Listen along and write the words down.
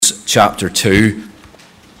James chapter 2.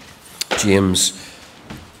 James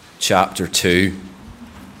chapter 2.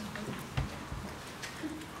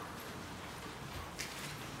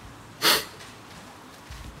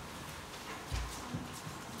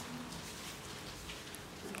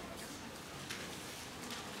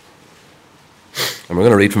 And we're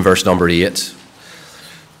going to read from verse number 8.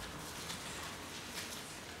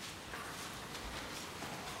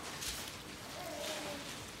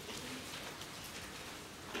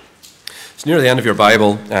 It's near the end of your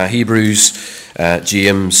Bible. Hebrews,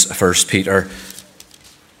 James, 1 Peter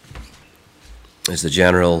is the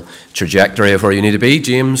general trajectory of where you need to be.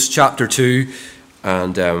 James chapter 2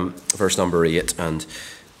 and verse number 8. And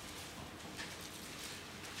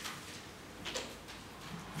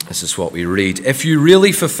this is what we read. If you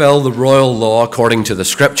really fulfill the royal law according to the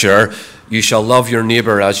Scripture, you shall love your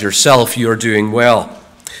neighbor as yourself, you are doing well.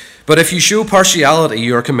 But if you show partiality,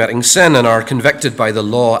 you are committing sin and are convicted by the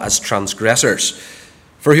law as transgressors.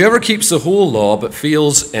 For whoever keeps the whole law but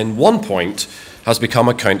fails in one point has become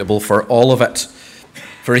accountable for all of it.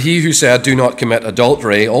 For he who said, do not commit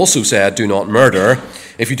adultery, also said, do not murder.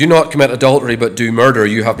 If you do not commit adultery but do murder,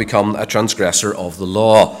 you have become a transgressor of the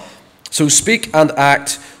law. So speak and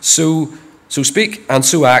act so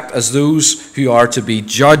act as those who are to be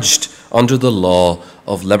judged under the law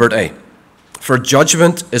of liberty. For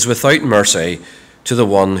judgment is without mercy to the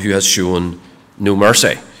one who has shown no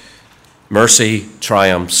mercy. Mercy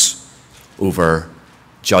triumphs over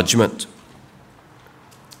judgment.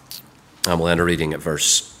 And we'll end reading at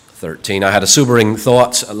verse 13. I had a sobering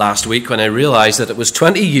thought last week when I realized that it was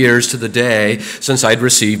 20 years to the day since I'd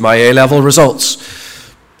received my A-level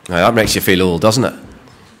results. Now that makes you feel old, doesn't it?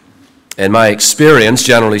 In my experience,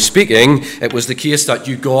 generally speaking, it was the case that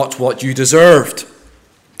you got what you deserved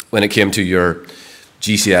when it came to your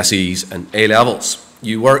GCSEs and A-levels.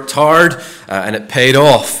 You worked hard and it paid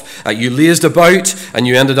off. You lazed about and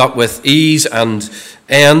you ended up with E's and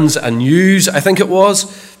N's and U's, I think it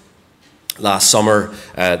was. Last summer,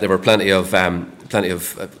 there were plenty of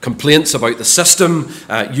complaints about the system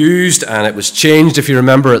used, and it was changed, if you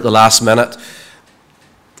remember, at the last minute.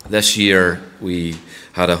 This year, we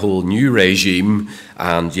had a whole new regime,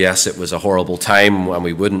 and yes, it was a horrible time and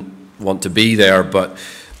we wouldn't want to be there, but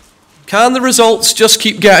can the results just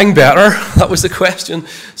keep getting better? That was the question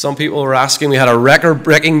some people were asking. We had a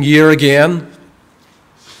record-breaking year again.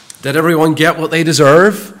 Did everyone get what they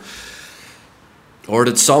deserve? Or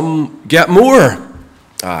did some get more?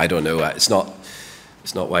 I don't know. It's not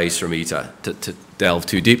wise for me to delve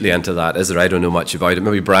too deeply into that, is there? I don't know much about it.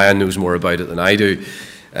 Maybe Brian knows more about it than I do.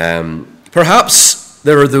 Perhaps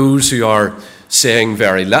there are those who are saying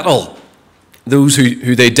very little. Those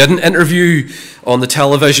who they didn't interview on the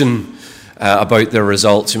television about their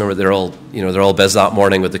results. Remember, they're all busy that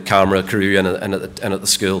morning with the camera crew and at the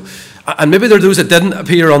school. And maybe there are those that didn't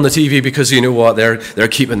appear on the TV because, you know what, they're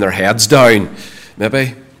keeping their heads down.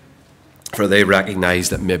 Maybe. For they recognize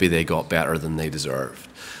that maybe they got better than they deserved.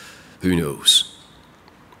 Who knows?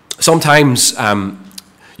 Sometimes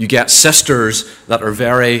you get sisters that are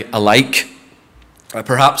very alike.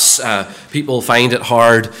 Perhaps people find it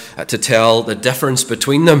hard to tell the difference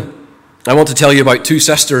between them. I want to tell you about two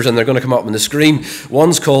sisters, and they're going to come up on the screen.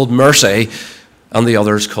 One's called Mercy, and the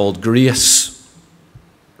other's called Grace.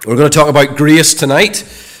 We're going to talk about Grace tonight,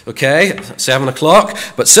 okay, 7 o'clock.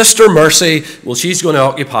 But Sister Mercy, well, she's going to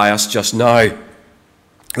occupy us just now.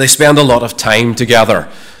 They spend a lot of time together,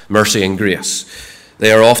 Mercy and Grace.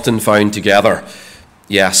 They are often found together.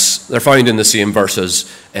 Yes, they're found in the same verses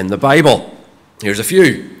in the Bible. Here's a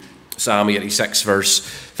few. Psalm 86, verse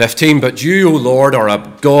 15. But you, O Lord, are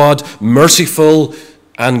a God merciful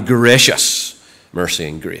and gracious. Mercy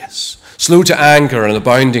and grace. Slow to anger and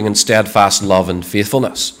abounding in steadfast love and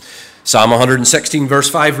faithfulness. Psalm 116, verse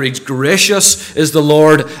 5 reads, Gracious is the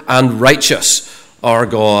Lord and righteous. Our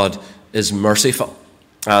God is merciful.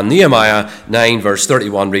 And Nehemiah 9, verse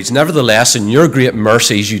 31 reads, Nevertheless, in your great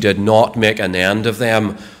mercies you did not make an end of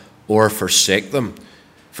them or forsake them,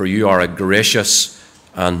 for you are a gracious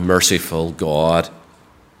and merciful God.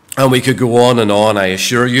 And we could go on and on, I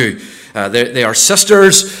assure you. They are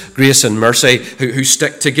sisters, Grace and Mercy, who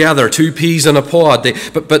stick together, two peas in a pod.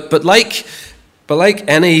 But like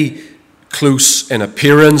any close in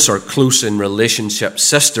appearance or close in relationship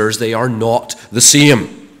sisters, they are not the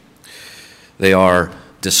same. They are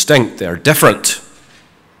distinct, they are different.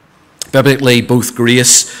 Biblically, both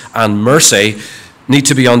Grace and Mercy need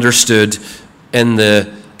to be understood in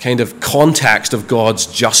the kind of context of God's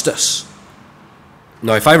justice.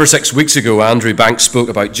 Now, 5 or 6 weeks ago, Andrew Banks spoke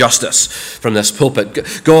about justice from this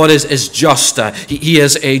pulpit. God is just. He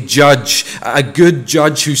is a judge, a good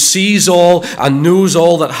judge who sees all and knows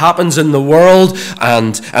all that happens in the world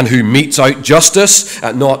and who metes out justice,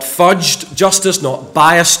 not fudged justice, not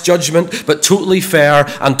biased judgment, but totally fair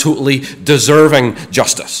and totally deserving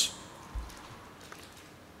justice.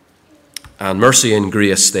 And mercy and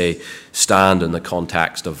grace, they stand in the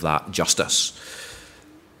context of that justice.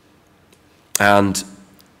 And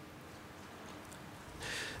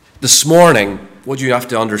this morning, what you have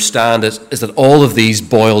to understand is that all of these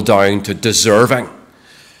boil down to deserving.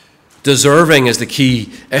 Deserving is the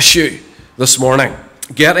key issue this morning.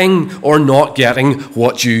 Getting or not getting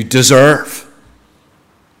what you deserve.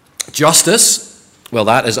 Justice, well,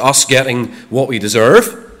 that is us getting what we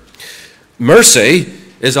deserve. Mercy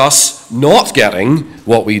is us not getting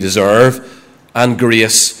what we deserve. And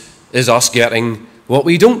grace is us getting what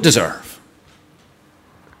we don't deserve.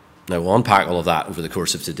 Now, we'll unpack all of that over the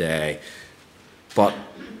course of today. But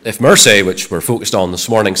if mercy, which we're focused on this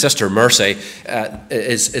morning, Sister Mercy,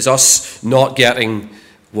 is us not getting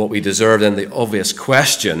what we deserve, then the obvious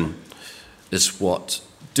question is, what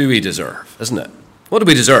do we deserve, isn't it? What do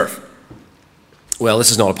we deserve? Well,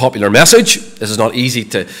 this is not a popular message. This is not easy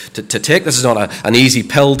to take. This is not an easy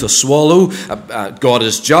pill to swallow. God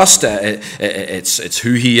is just. It's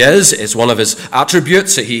who he is. It's one of his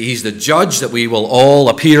attributes. He's the judge that we will all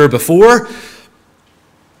appear before.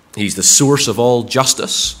 He's the source of all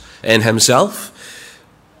justice in himself.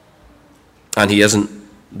 And he isn't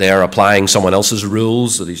there applying someone else's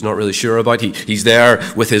rules that he's not really sure about. He's there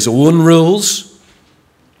with his own rules.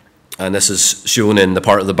 And this is shown in the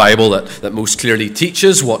part of the Bible that most clearly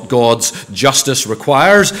teaches what God's justice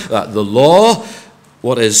requires. The law,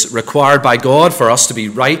 what is required by God for us to be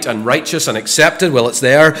right and righteous and accepted, well, it's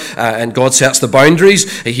there, and God sets the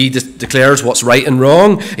boundaries. He declares what's right and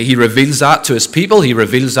wrong. He reveals that to his people. He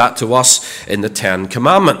reveals that to us in the Ten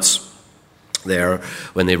Commandments, there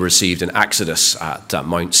when they were received in Exodus at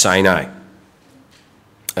Mount Sinai.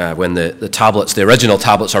 When the tablets, the original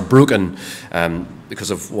tablets, are broken because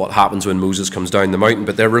of what happens when Moses comes down the mountain,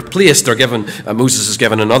 but they're replaced. They're given. Moses is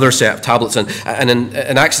given another set of tablets, and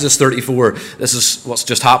in Exodus 34, this is what's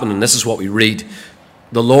just happened, and this is what we read: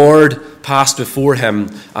 "The Lord passed before him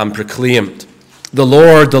and proclaimed, the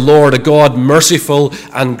Lord, a God merciful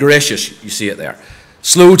and gracious." You see it there.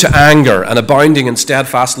 "Slow to anger and abounding in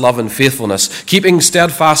steadfast love and faithfulness, keeping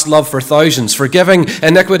steadfast love for thousands, forgiving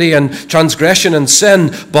iniquity and transgression and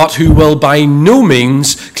sin, but who will by no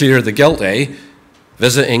means clear the guilty,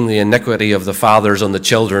 visiting the iniquity of the fathers on the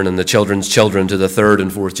children and the children's children to the third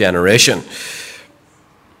and fourth generation."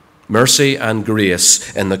 Mercy and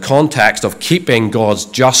grace in the context of keeping God's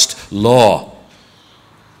just law.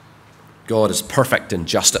 God is perfect in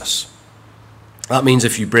justice. That means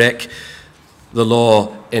if you break the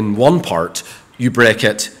law in one part, you break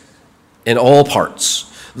it in all parts.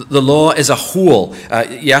 The law is a whole.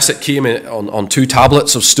 Yes, it came on 2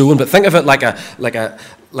 tablets of stone, but think of it like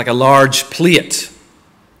a large plate.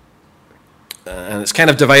 And it's kind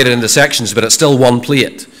of divided into sections, but it's still one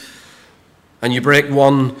plate. And you break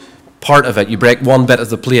one part of it, you break one bit of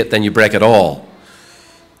the plate, then you break it all.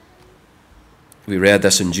 We read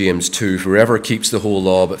this in James 2, "Whoever keeps the whole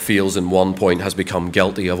law but fails in one point has become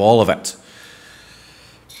guilty of all of it."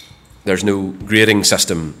 There's no grading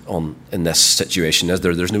system in this situation, is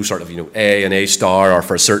there? There's no sort of A and A star, or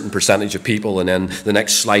for a certain percentage of people, and then the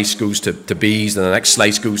next slice goes to B's, and the next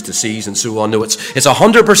slice goes to C's, and so on. No, it's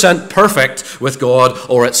 100% perfect with God,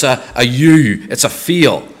 or it's a U, it's a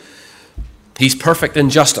fail. He's perfect in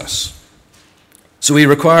justice. So he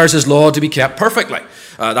requires his law to be kept perfectly.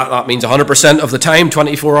 That means 100% of the time,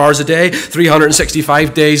 24 hours a day,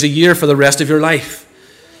 365 days a year for the rest of your life.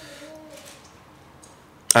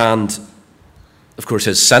 And, of course,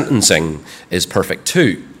 his sentencing is perfect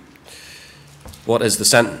too. What is the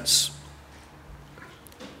sentence?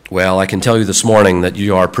 Well, I can tell you this morning that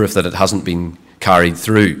you are proof that it hasn't been carried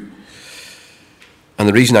through. And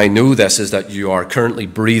the reason I know this is that you are currently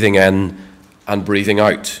breathing in and breathing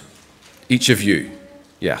out. Each of you.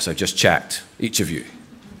 Yes, I've just checked. Each of you.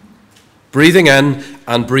 Breathing in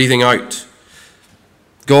and breathing out.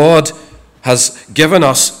 God has given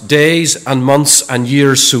us days and months and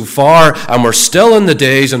years so far, and we're still in the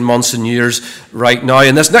days and months and years right now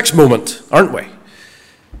in this next moment, aren't we?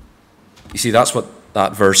 You see, that's what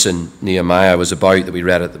that verse in Nehemiah was about that we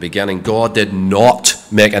read at the beginning. God did not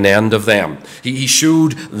make an end of them. He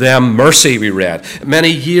showed them mercy, we read. Many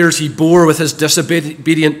years he bore with his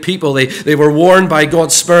disobedient people. They were warned by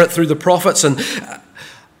God's Spirit through the prophets,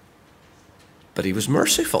 but he was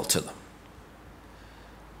merciful to them.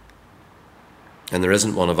 And there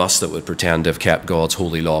isn't one of us that would pretend to have kept God's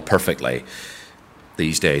holy law perfectly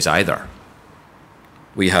these days either.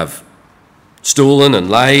 We have stolen and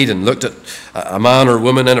lied and looked at a man or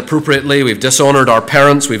woman inappropriately. We've dishonored our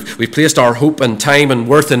parents. We've placed our hope and time and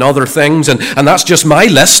worth in other things. And that's just my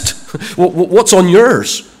list. What's on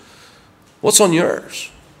yours? What's on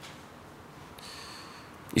yours?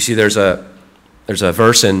 You see, there's a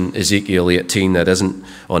verse in Ezekiel 18 that isn't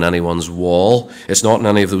on anyone's wall. It's not in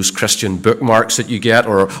any of those Christian bookmarks that you get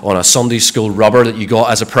or on a Sunday school rubber that you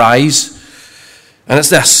got as a prize. And it's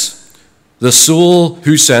this: the soul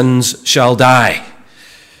who sins shall die.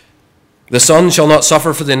 The Son shall not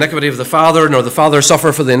suffer for the iniquity of the Father, nor the Father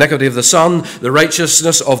suffer for the iniquity of the Son. The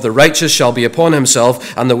righteousness of the righteous shall be upon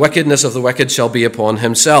himself, and the wickedness of the wicked shall be upon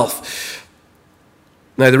himself.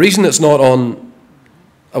 Now, the reason it's not on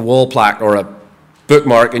a wall plaque or a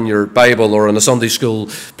bookmark in your Bible or on a Sunday school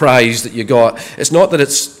prize that you got, it's not that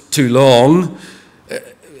it's too long.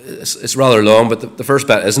 It's rather long, but the first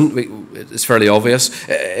bit isn't. It's fairly obvious.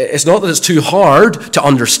 It's not that it's too hard to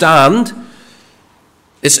understand.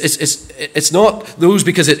 It's not those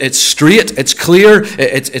because it's straight, it's clear,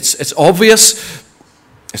 it's obvious.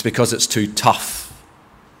 It's because it's too tough.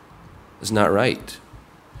 Isn't that right?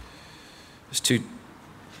 It's too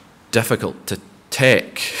difficult to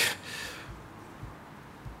take.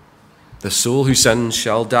 The soul who sins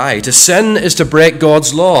shall die. To sin is to break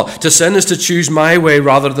God's law. To sin is to choose my way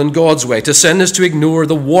rather than God's way. To sin is to ignore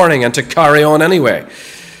the warning and to carry on anyway.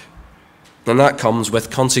 And that comes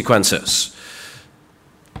with consequences.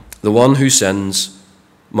 The one who sins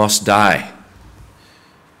must die.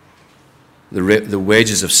 The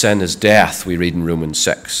wages of sin is death, we read in Romans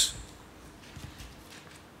 6.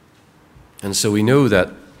 And so we know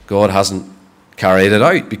that God hasn't carried it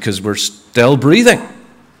out because we're still breathing.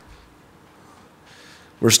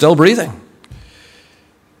 We're still breathing.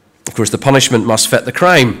 Of course, the punishment must fit the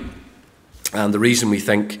crime. And the reason we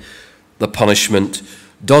think the punishment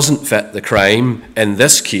doesn't fit the crime in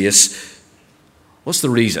this case, what's the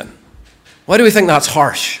reason? Why do we think that's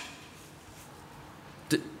harsh?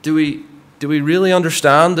 Do we really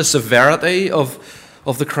understand the severity of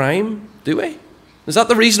the crime? Do we? Is that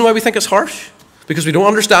the reason why we think it's harsh? Because we don't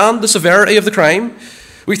understand the severity of the crime?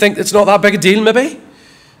 We think it's not that big a deal, maybe?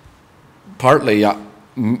 Partly,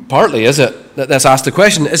 is it? Let's ask the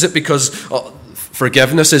question, is it because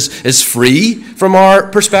forgiveness is free from our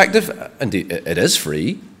perspective? Indeed, it is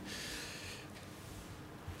free.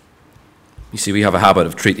 You see, we have a habit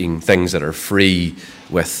of treating things that are free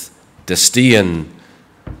with disdain.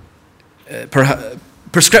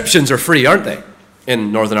 Prescriptions are free, aren't they,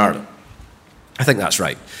 in Northern Ireland? I think that's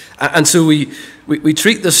right. And so we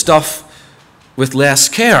treat this stuff with less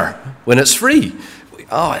care when it's free.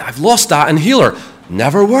 I've lost that inhaler.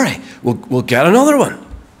 Never worry. We'll get another one.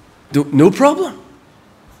 No problem.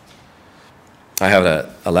 I had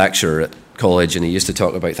a lecturer at college, and he used to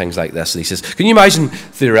talk about things like this. And he says, can you imagine,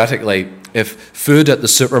 theoretically, if food at the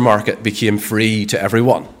supermarket became free to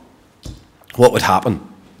everyone? What would happen?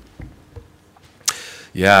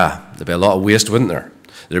 Yeah, there'd be a lot of waste, wouldn't there?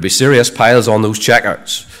 There'd be serious piles on those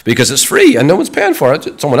checkouts because it's free and no one's paying for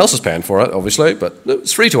it. Someone else is paying for it, obviously, but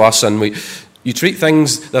it's free to us, and you treat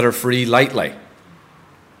things that are free lightly.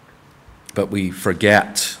 But we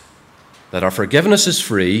forget that our forgiveness is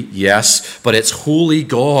free, yes, but it's holy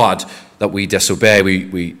God that we disobey.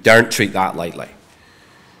 We daren't treat that lightly.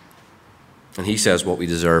 And he says what we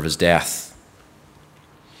deserve is death.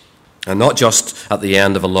 And not just at the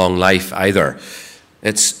end of a long life either.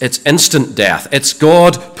 It's instant death. It's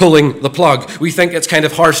God pulling the plug. We think it's kind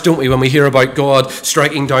of harsh, don't we, when we hear about God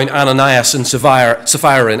striking down Ananias and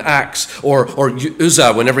Sapphira in Acts, or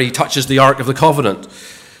Uzzah whenever he touches the Ark of the Covenant.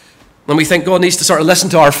 And we think God needs to sort of listen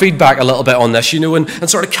to our feedback a little bit on this, and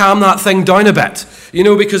sort of calm that thing down a bit,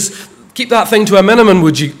 because keep that thing to a minimum,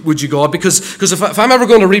 would you, God? Because if I'm ever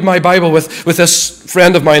going to read my Bible with this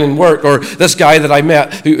friend of mine in work, or this guy that I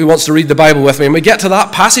met who wants to read the Bible with me, and we get to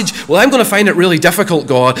that passage, well, I'm going to find it really difficult,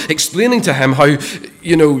 God, explaining to him how,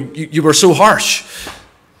 you were so harsh.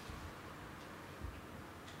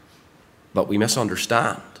 But we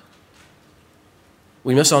misunderstand.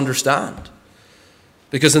 We misunderstand.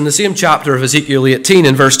 Because in the same chapter of Ezekiel 18,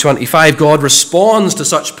 in verse 25, God responds to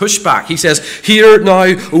such pushback. He says, "Hear now,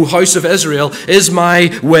 O house of Israel, is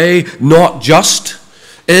my way not just?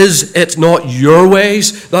 Is it not your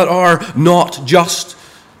ways that are not just?"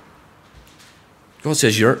 God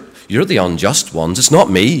says, you're the unjust ones. It's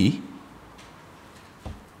not me.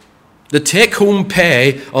 The take-home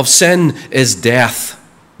pay of sin is death,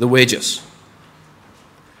 the wages.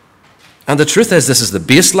 And the truth is, this is the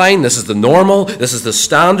baseline, this is the normal, this is the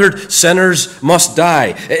standard. Sinners must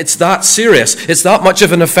die. It's that serious. It's that much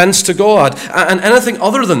of an offense to God. And anything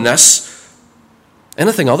other than this,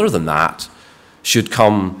 anything other than that, should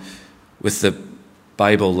come with the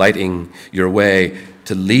Bible lighting your way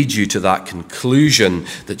to lead you to that conclusion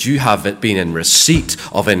that you have been in receipt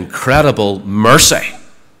of incredible mercy.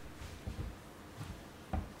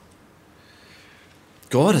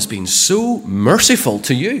 God has been so merciful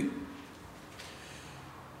to you.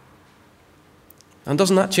 And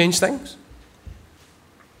doesn't that change things?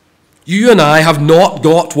 You and I have not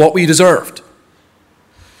got what we deserved.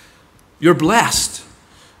 You're blessed.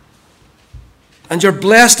 And you're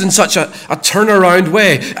blessed in such a turnaround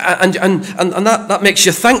way. And that makes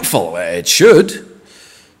you thankful. It should.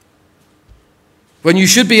 When you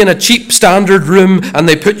should be in a cheap standard room and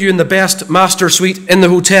they put you in the best master suite in the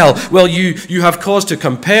hotel, well, you have cause to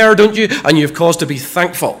compare, don't you? And you have cause to be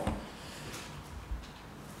thankful.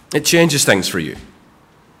 It changes things for you.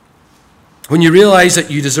 When you realize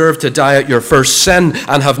that you deserve to die at your first sin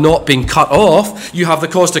and have not been cut off, you have the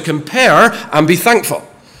cause to compare and be thankful.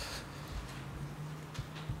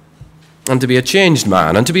 And to be a changed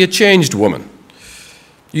man and to be a changed woman.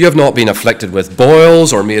 You have not been afflicted with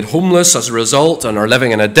boils or made homeless as a result and are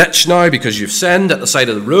living in a ditch now because you've sinned at the side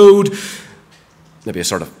of the road. Maybe a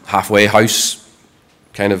sort of halfway house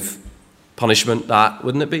kind of punishment, that,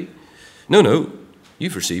 wouldn't it be? No,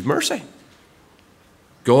 you've received mercy.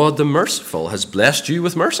 God the merciful has blessed you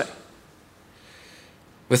with mercy.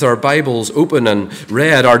 With our Bibles open and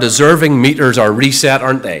read, our deserving meters are reset,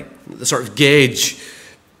 aren't they? The sort of gauge.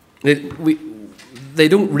 They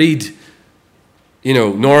don't read,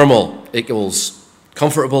 normal equals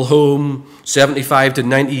comfortable home, 75 to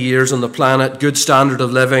 90 years on the planet, good standard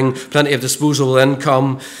of living, plenty of disposable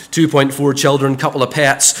income, 2.4 children, couple of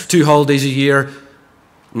pets, 2 holidays a year.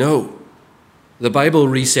 No. The Bible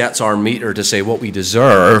resets our meter to say what we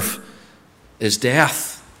deserve is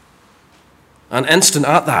death. And instant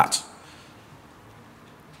at that.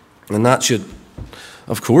 And that should,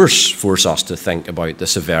 of course, force us to think about the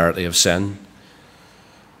severity of sin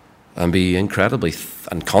and be incredibly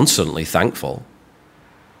and constantly thankful.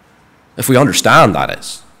 If we understand, that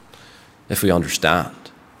is. If we understand.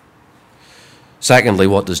 Secondly,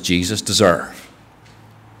 what does Jesus deserve?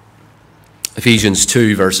 Ephesians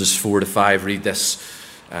 2, verses 4 to 5, read this,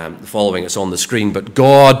 the following, it's on the screen. But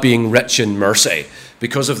God, being rich in mercy,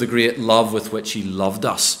 because of the great love with which he loved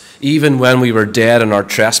us, even when we were dead in our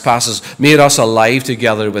trespasses, made us alive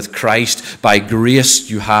together with Christ. By grace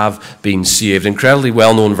you have been saved. Incredibly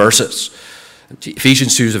well-known verses.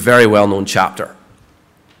 Ephesians 2 is a very well-known chapter.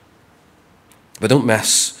 But don't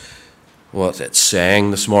miss what it's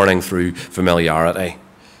saying this morning through familiarity.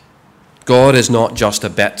 God is not just a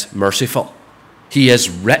bit merciful. He is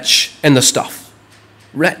rich in the stuff.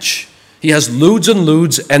 Rich. He has loads and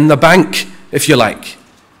loads in the bank, if you like.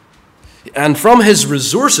 And from his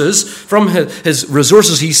resources,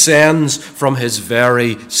 he sends from his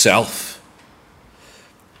very self.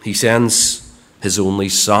 He sends his only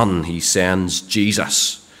Son. He sends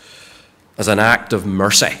Jesus as an act of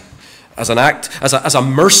mercy. As a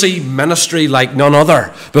mercy ministry like none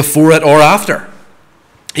other, before it or after.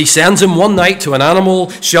 He sends him one night to an animal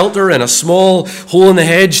shelter in a small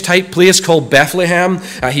hole-in-the-hedge type place called Bethlehem.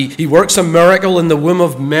 He works a miracle in the womb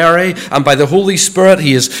of Mary, and by the Holy Spirit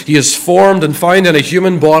he is formed and found in a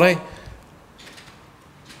human body.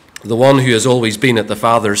 The one who has always been at the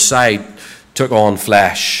Father's side took on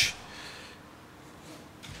flesh.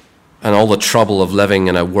 And all the trouble of living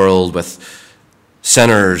in a world with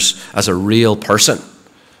sinners as a real person.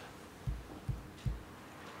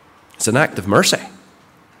 It's an act of mercy.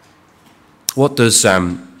 What does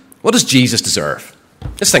Jesus deserve?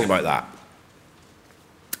 Let's think about that.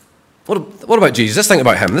 What about Jesus? Let's think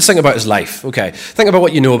about him. Let's think about his life. Okay, think about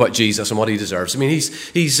what you know about Jesus and what he deserves. I mean,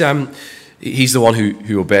 he's the one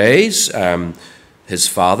who obeys his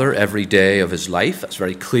Father every day of his life. That's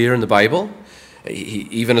very clear in the Bible.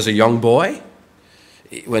 Even as a young boy,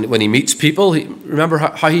 when he meets people, remember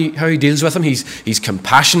how he deals with them. He's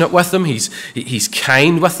compassionate with them. He's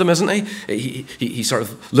kind with them, isn't he? He sort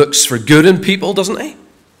of looks for good in people, doesn't he?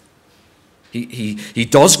 He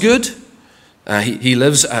does good. He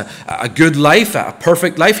lives a good life, a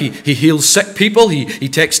perfect life. He heals sick people. He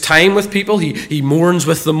takes time with people. He mourns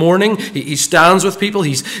with the mourning. He stands with people.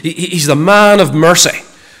 He's the man of mercy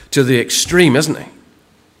to the extreme, isn't he?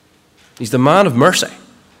 He's the man of mercy.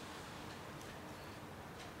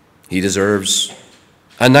 He deserves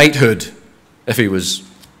a knighthood if he was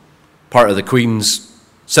part of the Queen's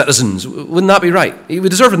citizens. Wouldn't that be right? He would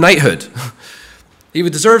deserve a knighthood. He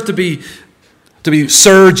would deserve to be to be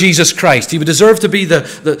Sir Jesus Christ. He would deserve to be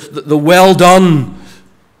the well done,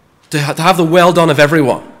 to have the well done of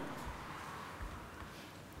everyone.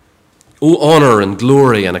 Oh, honor and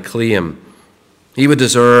glory and acclaim. He would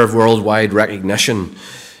deserve worldwide recognition.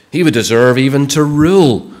 He would deserve even to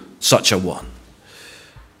rule such a one.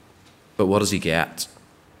 But what does he get?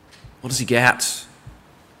 What does he get?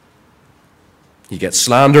 He gets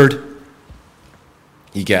slandered.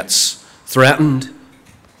 He gets threatened.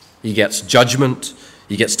 He gets judgment.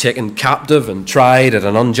 He gets taken captive and tried at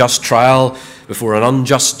an unjust trial before an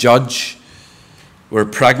unjust judge, where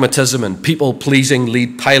pragmatism and people-pleasing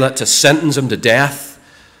lead Pilate to sentence him to death.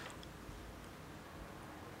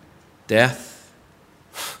 Death.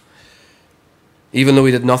 Even though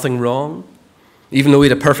he did nothing wrong, even though he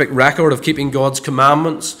had a perfect record of keeping God's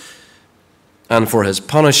commandments. And for his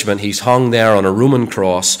punishment, he's hung there on a Roman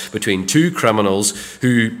cross between two criminals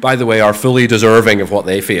who, by the way, are fully deserving of what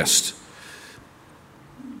they faced.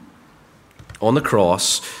 On the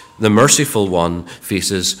cross, the merciful one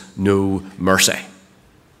faces no mercy.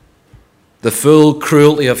 The full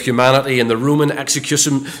cruelty of humanity in the Roman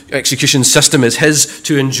execution system is his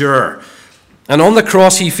to endure. And on the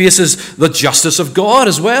cross, he faces the justice of God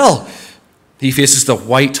as well. He faces the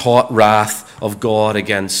white-hot wrath of God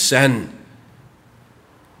against sin.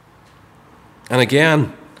 And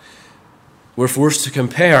again, we're forced to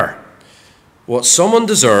compare what someone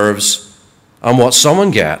deserves and what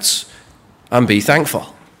someone gets and be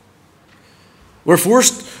thankful. We're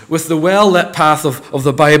forced with the well-lit path of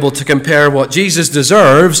the Bible to compare what Jesus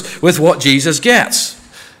deserves with what Jesus gets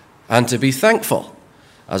and to be thankful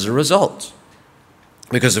as a result.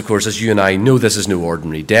 Because, of course, as you and I know, this is no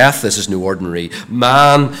ordinary death. This is no ordinary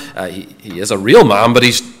man. He is a real man, but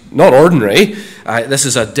he's not ordinary. This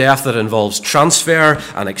is a death that involves transfer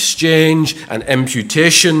and exchange and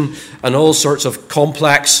imputation and all sorts of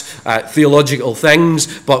complex theological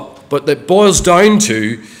things, but it boils down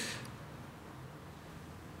to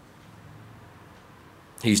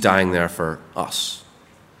he's dying there for us.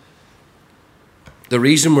 The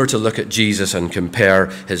reason we're to look at Jesus and compare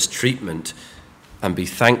his treatment and be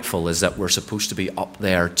thankful is that we're supposed to be up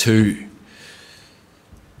there too.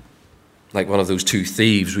 Like one of those two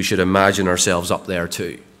thieves, we should imagine ourselves up there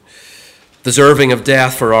too. Deserving of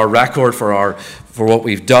death for our record, for what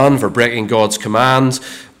we've done, for breaking God's commands.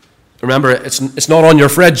 Remember, it's not on your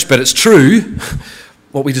fridge, but it's true,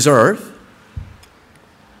 what we deserve.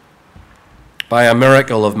 By a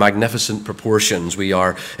miracle of magnificent proportions, we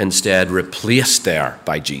are instead replaced there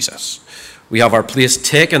by Jesus. We have our place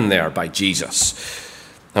taken there by Jesus.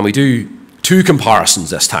 And we do two comparisons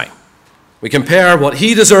this time. We compare what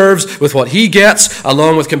he deserves with what he gets,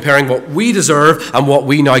 along with comparing what we deserve and what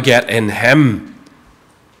we now get in him.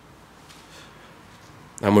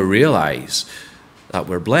 And we realize that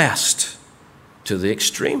we're blessed to the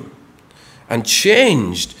extreme and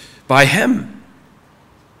changed by him.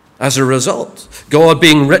 As a result, God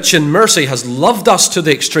being rich in mercy has loved us to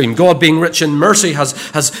the extreme. God being rich in mercy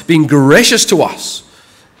has been gracious to us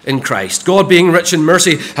in Christ. God being rich in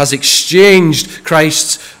mercy has exchanged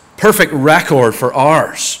Christ's perfect record for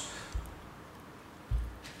ours.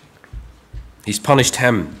 He's punished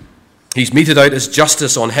him. He's meted out his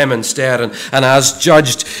justice on him instead. And as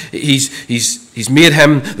judged, he's made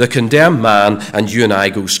him the condemned man, and you and I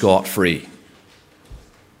go scot-free.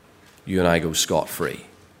 You and I go scot-free.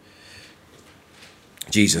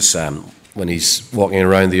 Jesus, when he's walking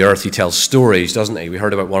around the earth, he tells stories, doesn't he? We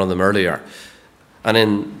heard about one of them earlier.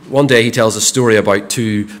 And one day he tells a story about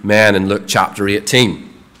two men in Luke chapter 18.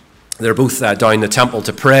 They're both down the temple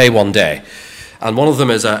to pray one day. And one of them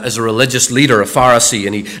is a religious leader, a Pharisee,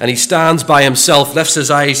 and he stands by himself, lifts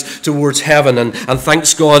his eyes towards heaven and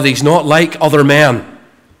thanks God that he's not like other men,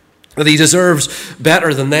 that he deserves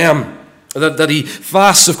better than them. That he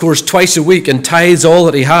fasts, of course, twice a week and tithes all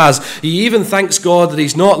that he has. He even thanks God that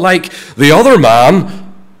he's not like the other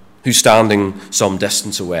man who's standing some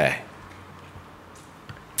distance away.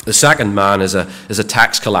 The second man is a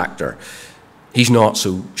tax collector. He's not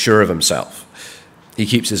so sure of himself. He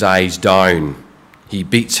keeps his eyes down. He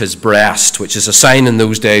beats his breast, which is a sign in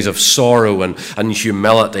those days of sorrow and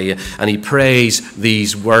humility. And he prays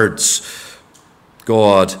these words,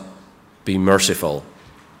 God, be merciful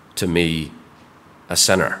to me, a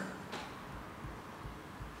sinner.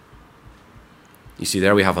 You see,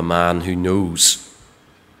 there we have a man who knows,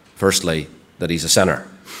 firstly, that he's a sinner.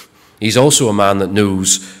 He's also a man that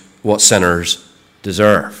knows what sinners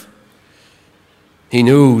deserve. He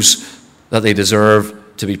knows that they deserve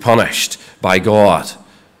to be punished by God.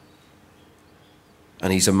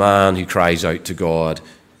 And he's a man who cries out to God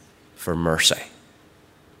for mercy,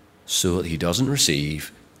 so that he doesn't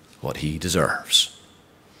receive what he deserves.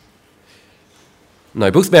 Now,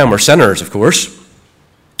 both men were sinners, of course.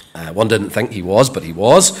 One didn't think he was, but he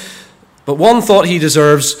was. But one thought he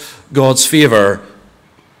deserves God's favor,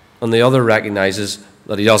 and the other recognizes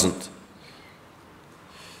that he doesn't.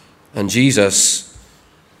 And Jesus,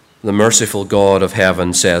 the merciful God of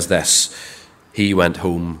heaven, says this: he went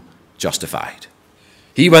home justified.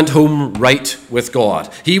 He went home right with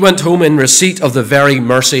God. He went home in receipt of the very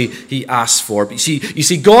mercy he asked for. But you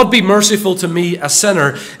see, God be merciful to me, a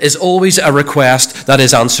sinner, is always a request that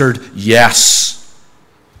is answered yes.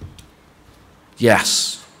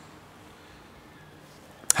 Yes.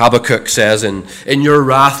 Habakkuk says, in your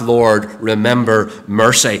wrath, Lord, remember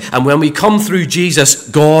mercy. And when we come through Jesus,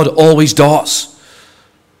 God always does.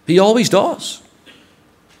 He always does.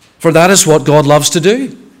 For that is what God loves to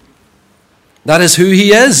do. That is who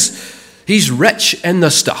he is. He's rich in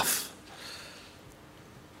the stuff.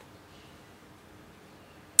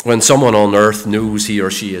 When someone on earth knows he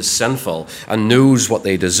or she is sinful and knows what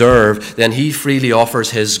they deserve, then he freely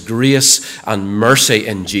offers his grace and mercy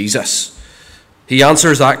in Jesus. He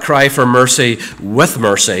answers that cry for mercy with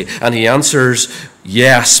mercy, and he answers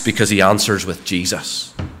yes because he answers with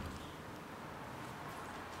Jesus.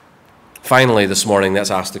 Finally, this morning,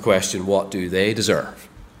 let's ask the question, what do they deserve?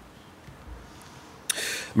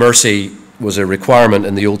 Mercy was a requirement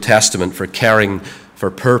in the Old Testament for caring for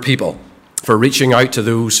poor people, for reaching out to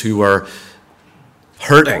those who were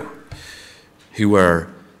hurting, who were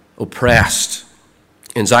oppressed.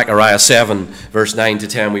 In Zechariah 7, verse 9 to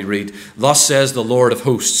 10, we read, "Thus says the Lord of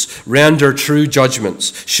hosts, render true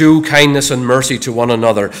judgments, show kindness and mercy to one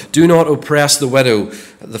another. Do not oppress the widow,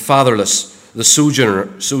 the fatherless, the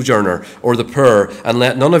sojourner, or the poor, and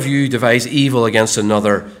let none of you devise evil against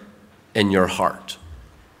another in your heart."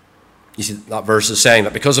 You see, that verse is saying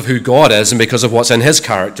that because of who God is and because of what's in his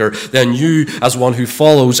character, then you, as one who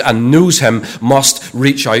follows and knows him, must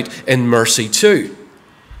reach out in mercy too.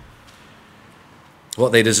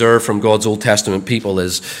 What they deserve from God's Old Testament people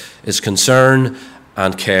is concern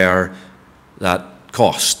and care that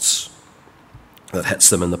costs, that hits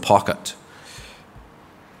them in the pocket.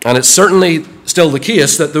 And it's certainly still the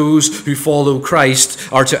case that those who follow Christ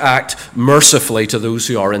are to act mercifully to those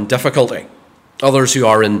who are in difficulty. Others who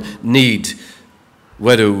are in need,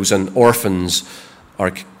 widows and orphans,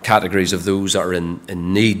 are categories of those that are in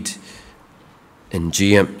need. In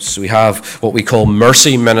James, we have what we call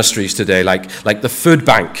mercy ministries today, like the food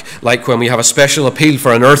bank, like when we have a special appeal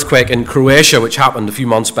for an earthquake in Croatia, which happened a few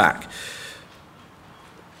months back.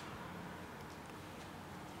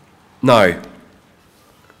 Now,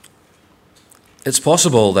 it's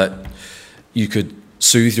possible that you could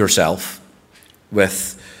soothe yourself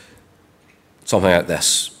with something like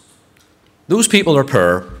this. Those people are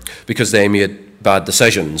poor because they made bad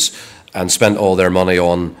decisions and spent all their money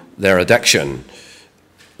on their addiction.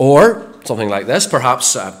 Or something like this,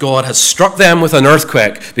 perhaps God has struck them with an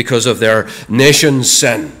earthquake because of their nation's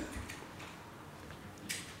sin.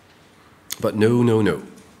 But no.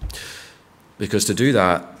 Because to do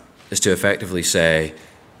that is to effectively say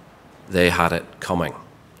they had it coming.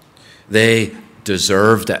 They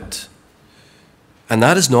deserved it. And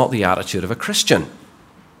that is not the attitude of a Christian.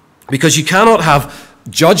 Because you cannot have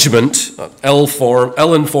judgment,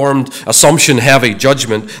 ill-informed, assumption-heavy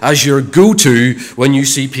judgment, as your go-to when you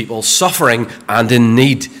see people suffering and in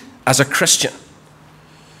need as a Christian.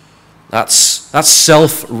 That's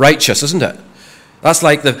self-righteous, isn't it? That's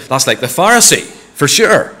like the Pharisee, for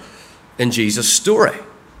sure, in Jesus' story.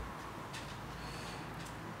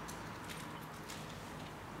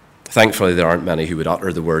 Thankfully, there aren't many who would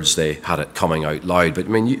utter the words they had it coming out loud. But I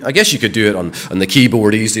mean, I guess you could do it on the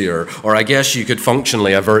keyboard easier, or I guess you could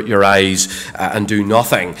functionally avert your eyes and do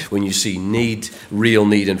nothing when you see need, real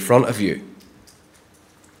need in front of you.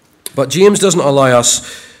 But James doesn't allow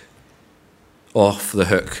us off the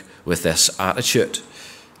hook with this attitude.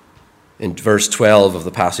 In verse 12 of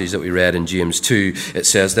the passage that we read in James 2, it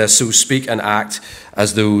says this: "So speak and act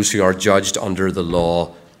as those who are judged under the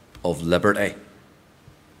law of liberty."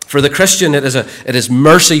 For the Christian, it is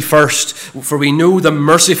mercy first. For we know the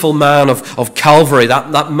merciful man of Calvary,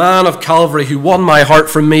 that man of Calvary who won my heart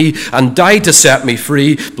from me and died to set me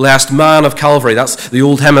free. Blessed man of Calvary. That's the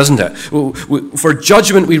old hymn, isn't it? For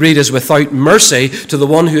judgment, we read, is without mercy to the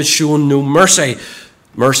one who has shown no mercy.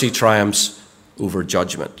 Mercy triumphs over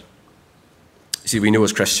judgment. See, we know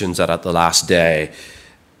as Christians that at the last day,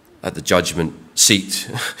 at the judgment seat,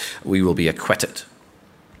 we will be acquitted.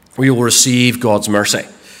 We will receive God's mercy.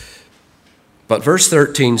 But verse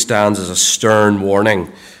 13 stands as a stern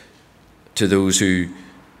warning to those who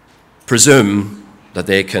presume that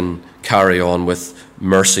they can carry on with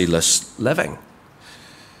merciless living.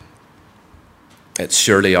 It's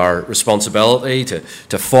surely our responsibility to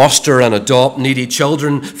foster and adopt needy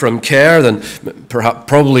children from care, than perhaps,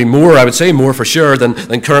 probably more, I would say, more for sure,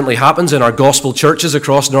 than currently happens in our gospel churches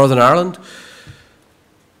across Northern Ireland.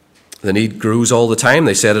 The need grows all the time.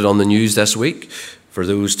 They said it on the news this week, for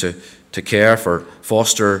those to care for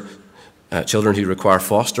foster children who require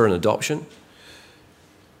foster and adoption.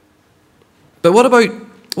 But what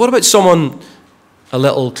about someone a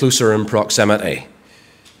little closer in proximity?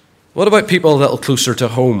 What about people a little closer to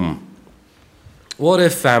home? What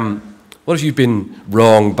if you've been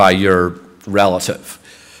wronged by your relative,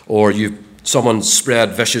 or someone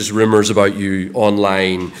spread vicious rumors about you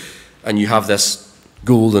online, and you have this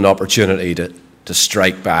golden opportunity to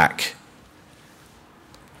strike back?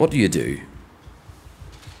 What do you do?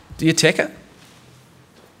 Do you take it?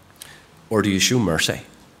 Or do you show mercy?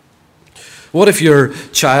 What if your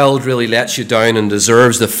child really lets you down and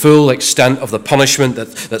deserves the full extent of the punishment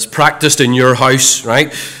that's practiced in your house,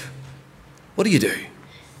 right? What do?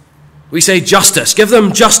 We say justice. Give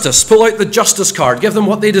them justice. Pull out the justice card. Give them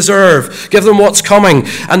what they deserve. Give them what's coming.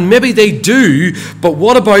 And maybe they do, but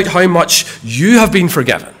what about how much you have been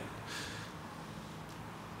forgiven?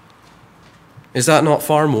 Is that not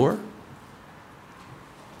far more?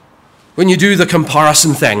 When you do the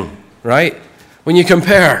comparison thing, right? When you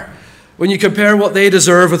compare what they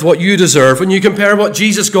deserve with what you deserve, when you compare what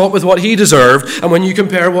Jesus got with what he deserved, and when you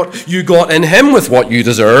compare what you got in him with what you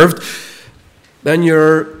deserved, then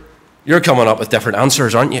you're coming up with different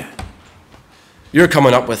answers, aren't you? You're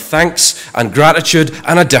coming up with thanks and gratitude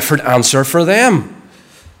and a different answer for them.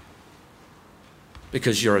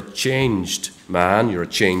 Because you're a changed man, you're a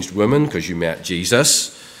changed woman, because you met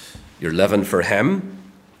Jesus. You're living for him.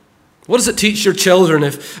 What does it teach your children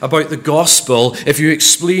about the gospel if you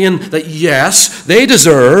explain that, yes, they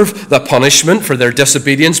deserve the punishment for their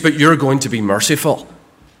disobedience, but you're going to be merciful?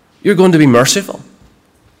 You're going to be merciful.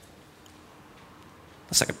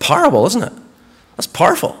 That's like a parable, isn't it? That's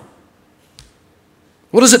powerful.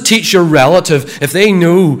 What does it teach your relative if they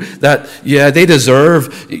know that, yeah, they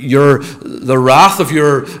deserve the wrath of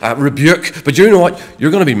your rebuke, but you know what?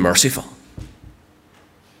 You're going to be merciful.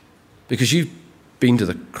 Because you've been to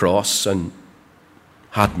the cross and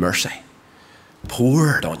had mercy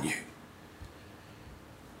poured on you.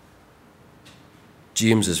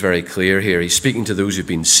 James is very clear here. He's speaking to those who've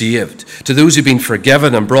been saved, to those who've been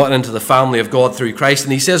forgiven and brought into the family of God through Christ.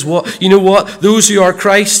 And he says, you know what? Those who are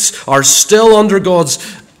Christ's are still under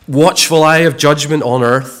God's watchful eye of judgment on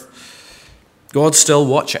earth. God's still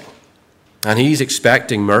watching. And he's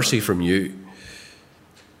expecting mercy from you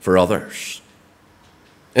for others.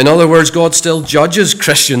 In other words, God still judges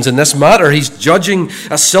Christians in this matter. He's judging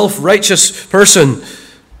a self-righteous person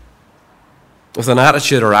with an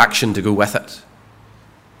attitude or action to go with it.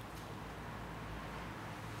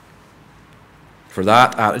 For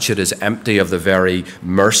that attitude is empty of the very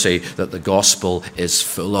mercy that the gospel is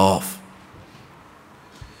full of.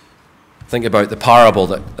 Think about the parable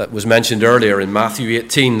that was mentioned earlier in Matthew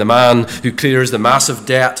 18, the man who clears the massive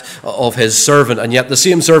debt of his servant, and yet the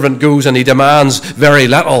same servant goes and he demands very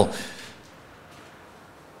little.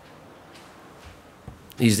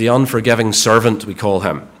 He's the unforgiving servant, we call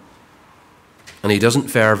him. And he doesn't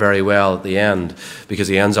fare very well at the end because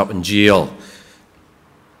he ends up in jail.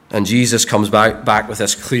 And Jesus comes back with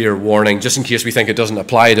this clear warning, just in case we think it doesn't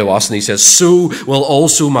apply to us. And he says, "So will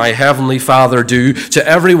also my heavenly Father do to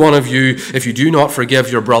every one of you if you do not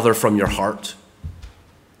forgive your brother from your heart."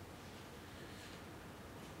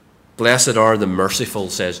 Blessed are the merciful,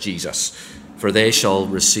 says Jesus, for they shall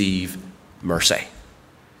receive mercy.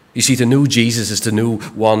 You see, to know Jesus is to know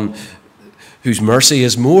one whose mercy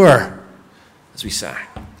is more, as we sang.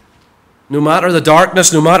 No matter the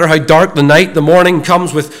darkness, no matter how dark the night, the morning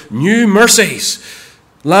comes with new mercies.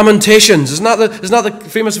 Lamentations, isn't that the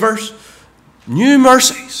famous verse? New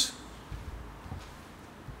mercies.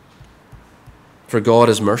 For God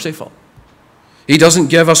is merciful. He doesn't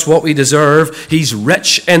give us what we deserve. He's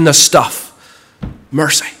rich in the stuff.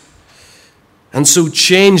 Mercy. And so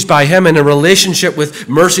changed by him in a relationship with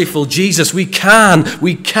merciful Jesus, we can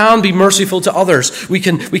be merciful to others. We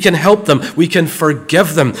can help them. We can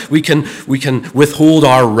forgive them. We can withhold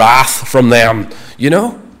our wrath from them. You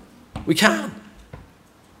know? We can.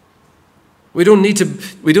 We don't need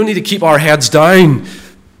to keep our heads down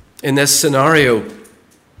in this scenario.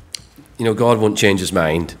 You know, God won't change his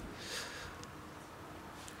mind.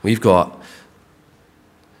 We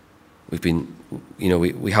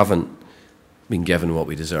haven't been given what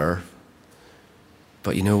we deserve.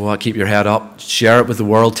 But you know what? Keep your head up. Share it with the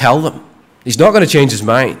world. Tell them. He's not going to change his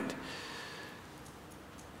mind.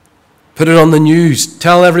 Put it on the news.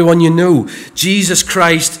 Tell everyone you know. Jesus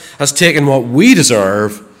Christ has taken what we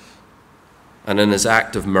deserve and in his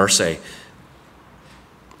act of mercy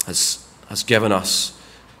has given us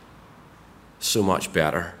so much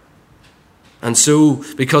better. And so,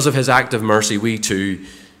 because of his act of mercy, we too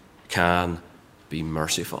can be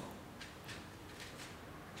merciful.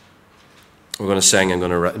 We're going to sing. I'm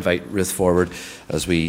going to invite Ruth forward as we